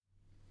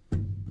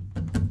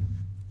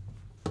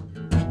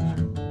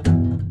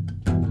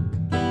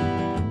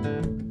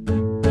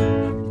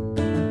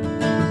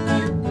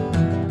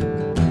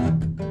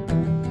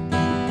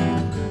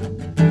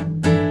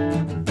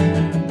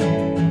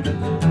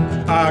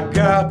I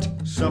got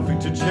something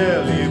to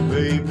tell you,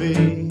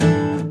 baby.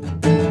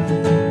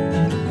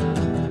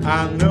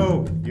 I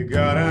know you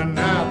got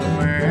another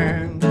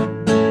man.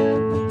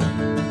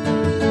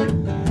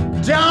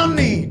 Don't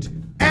need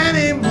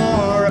any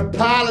more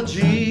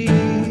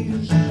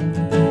apologies.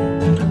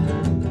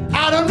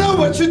 I don't know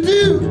what to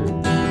do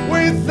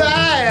with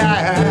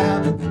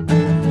that.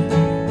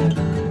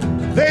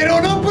 They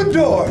don't open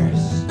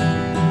doors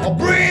or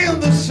bring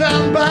the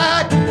sun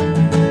back.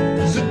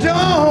 So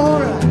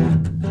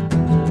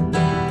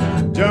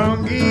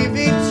don't give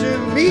it to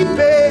me,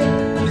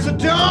 babe. So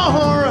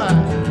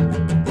don't.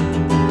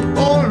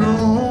 Oh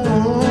no,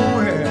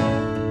 yeah.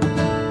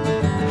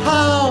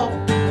 How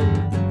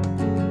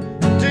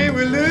did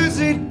we lose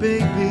it,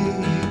 baby?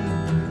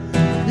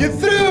 You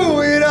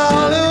threw it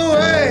all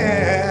away.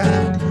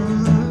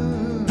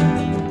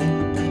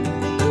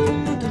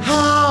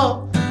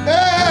 How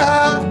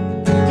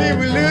did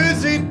we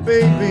lose it,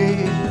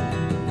 baby?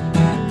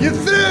 You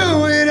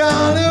threw it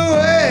all away.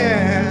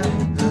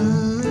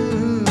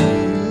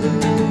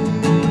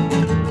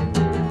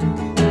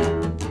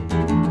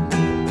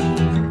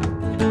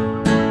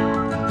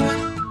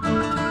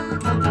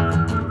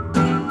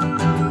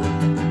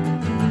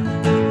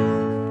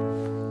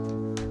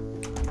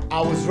 I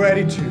was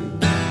ready to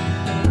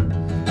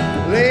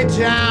lay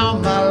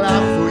down my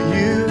life for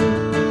you.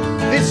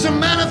 Did so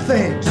many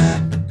things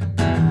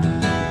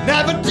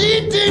never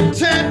did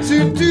intend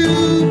to do.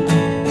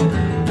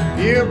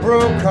 You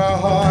broke her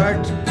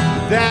heart,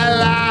 that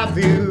I love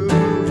you.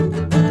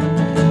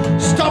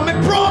 Stop me,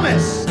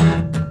 promise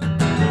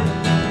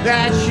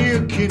that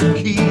you can